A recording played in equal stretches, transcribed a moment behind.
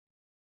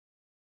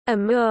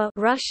Amur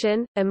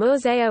Russian,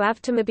 Amurzeo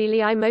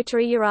Avtomobilii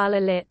Motory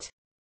Urala lit.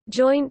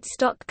 Joint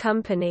stock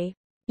company,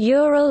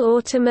 Ural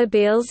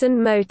Automobiles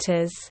and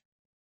Motors,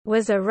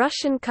 was a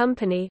Russian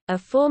company, a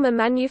former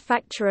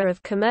manufacturer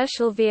of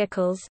commercial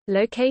vehicles,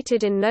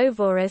 located in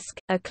Novorossiysk,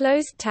 a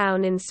closed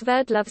town in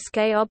Sverdlovsk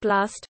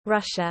Oblast,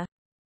 Russia.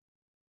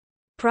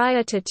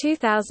 Prior to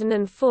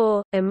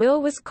 2004, Amur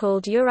was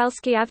called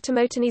Uralsky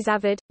Avtomotorny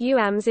Zavod,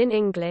 UAMZ in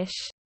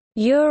English,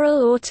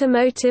 Ural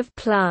Automotive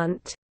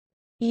Plant,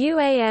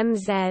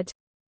 UAMZ.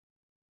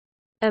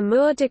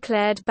 Amur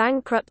declared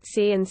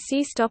bankruptcy and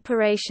ceased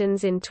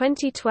operations in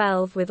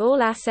 2012 with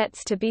all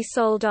assets to be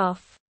sold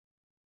off.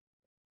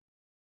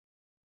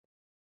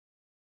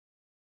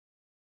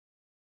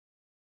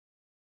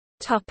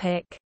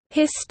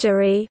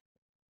 History.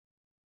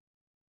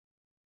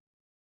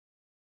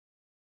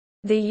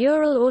 The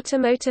Ural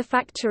Automotor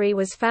Factory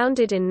was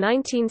founded in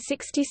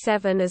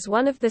 1967 as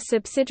one of the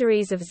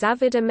subsidiaries of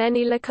Zavod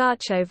Imeni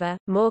Likhachova,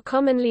 more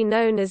commonly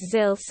known as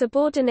ZIL,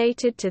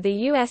 subordinated to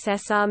the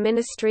USSR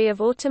Ministry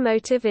of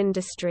Automotive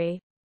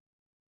Industry.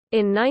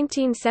 In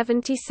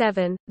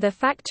 1977, the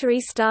factory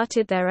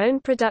started their own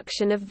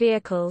production of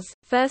vehicles,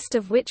 first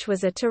of which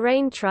was a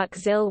terrain truck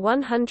ZIL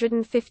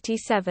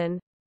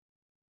 157.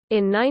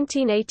 In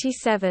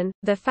 1987,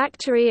 the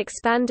factory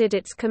expanded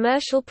its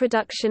commercial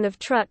production of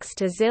trucks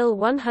to ZIL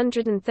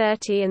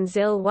 130 and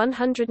ZIL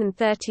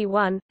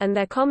 131, and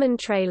their common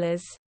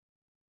trailers.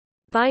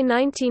 By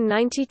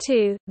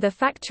 1992, the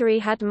factory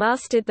had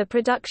mastered the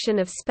production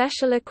of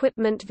special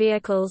equipment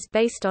vehicles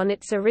based on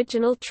its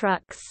original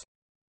trucks.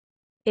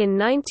 In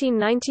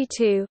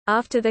 1992,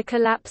 after the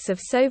collapse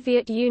of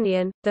Soviet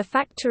Union, the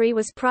factory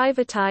was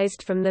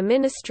privatized from the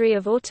Ministry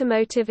of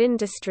Automotive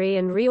Industry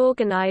and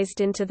reorganized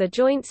into the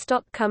joint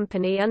stock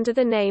company under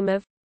the name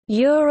of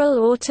Ural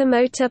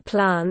Automotor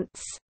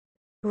Plants,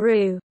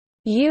 RU.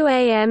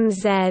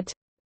 UAMZ.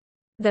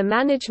 The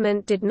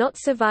management did not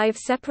survive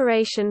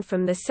separation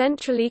from the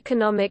central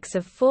economics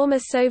of former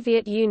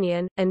Soviet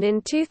Union, and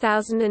in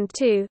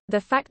 2002, the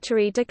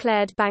factory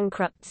declared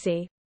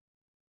bankruptcy.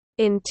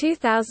 In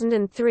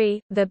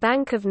 2003, the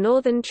Bank of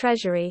Northern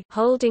Treasury,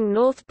 holding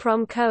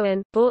Northprom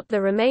Cohen, bought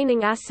the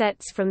remaining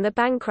assets from the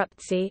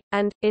bankruptcy,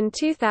 and, in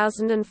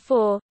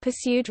 2004,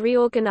 pursued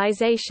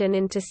reorganization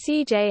into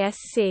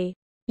CJSC,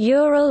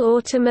 Ural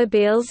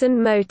Automobiles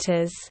and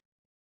Motors,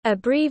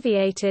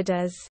 abbreviated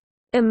as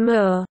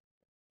Amur.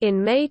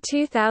 In May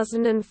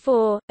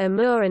 2004,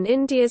 Amur and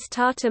India's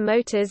Tata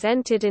Motors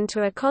entered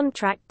into a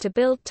contract to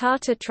build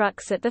Tata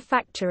trucks at the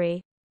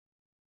factory.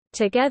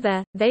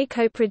 Together, they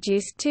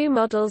co-produced two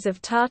models of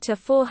Tata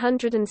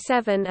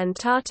 407 and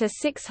Tata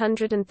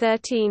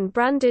 613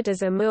 branded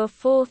as Amur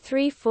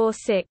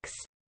 4346.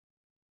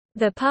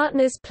 The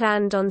partners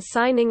planned on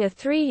signing a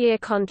 3-year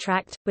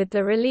contract, with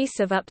the release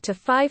of up to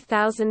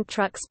 5,000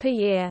 trucks per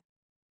year.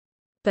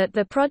 But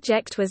the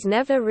project was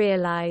never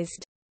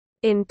realized.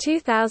 In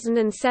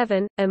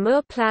 2007,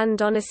 Amur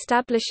planned on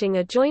establishing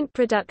a joint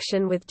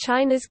production with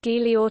China's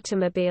Geely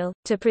Automobile,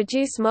 to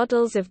produce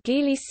models of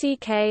Geely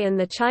CK and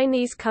the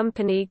Chinese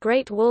company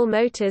Great Wall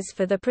Motors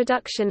for the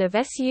production of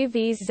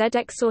SUVs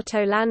ZX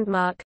Auto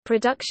Landmark.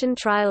 Production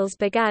trials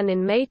began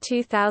in May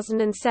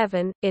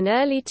 2007. In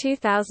early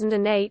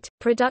 2008,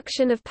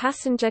 production of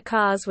passenger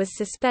cars was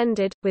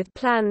suspended, with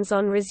plans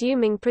on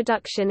resuming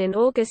production in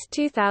August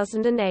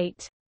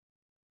 2008.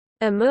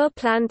 Amur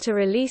planned to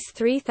release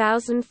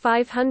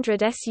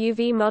 3,500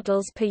 SUV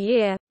models per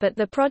year, but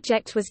the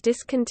project was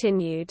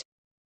discontinued.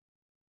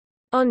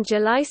 On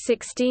July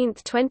 16,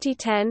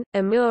 2010,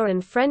 Amur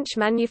and French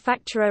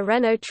manufacturer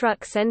Renault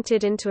Trucks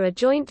entered into a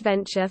joint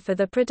venture for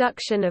the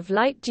production of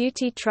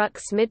light-duty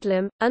trucks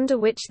Midlam, under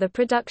which the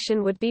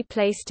production would be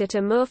placed at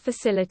Amur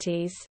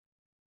facilities.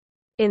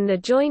 In the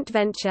joint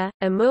venture,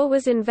 Amur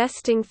was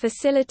investing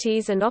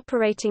facilities and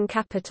operating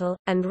capital,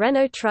 and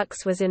Renault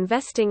Trucks was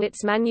investing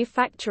its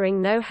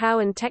manufacturing know-how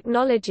and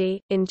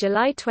technology. In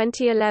July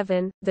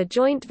 2011, the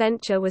joint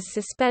venture was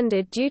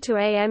suspended due to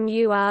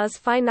AMUR's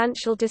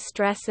financial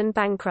distress and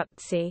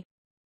bankruptcy.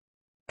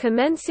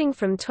 Commencing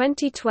from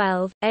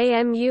 2012,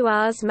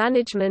 AMUR's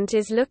management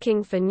is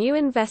looking for new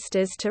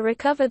investors to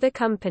recover the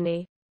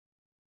company.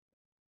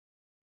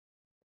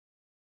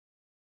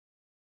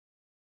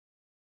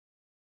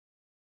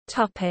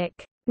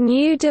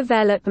 New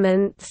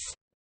developments.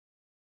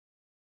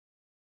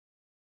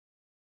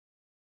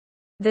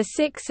 The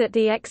 6 at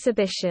the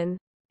exhibition,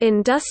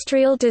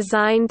 Industrial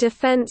Design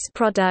Defense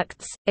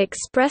Products,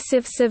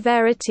 Expressive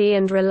Severity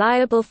and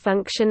Reliable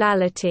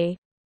Functionality.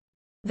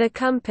 The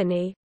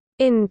company,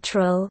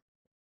 Intral,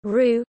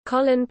 RU,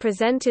 Colin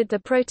presented the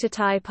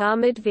prototype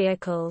armored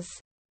vehicles,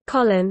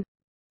 Colin,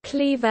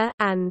 Cleaver,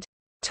 and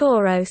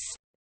Tauros,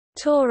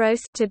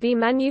 to be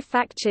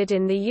manufactured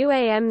in the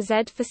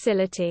UAMZ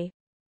facility.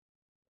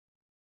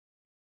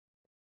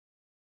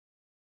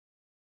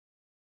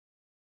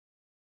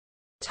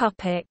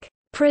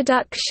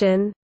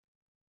 Production.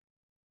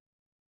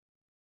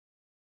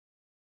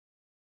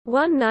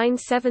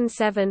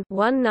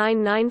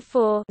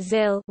 1977-1994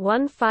 ZIL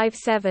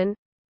 157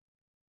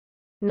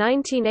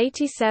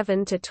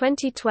 1987 to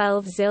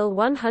 2012 ZIL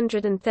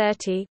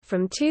 130,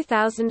 from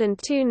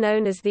 2002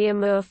 known as the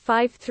Amur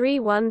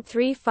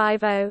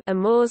 531350.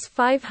 Amur's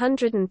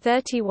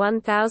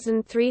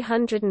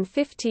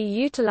 531350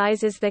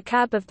 utilizes the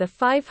cab of the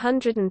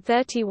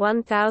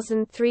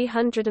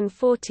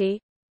 531340.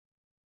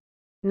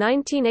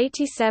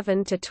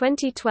 1987 to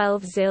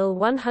 2012 ZIL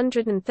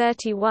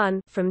 131,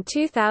 from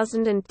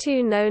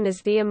 2002 known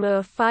as the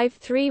Amur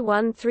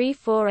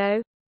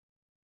 531340.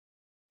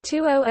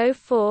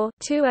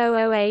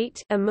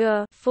 2004-2008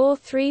 Amur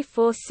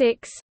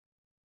 4346.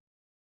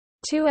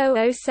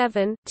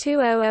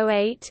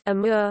 2007-2008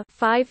 Amur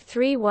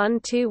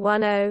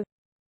 53110.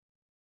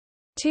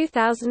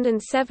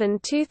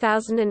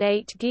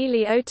 2007-2008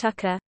 Geely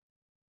Otuka.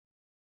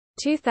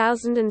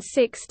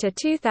 2006 to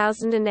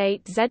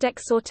 2008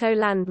 ZX Auto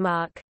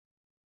Landmark.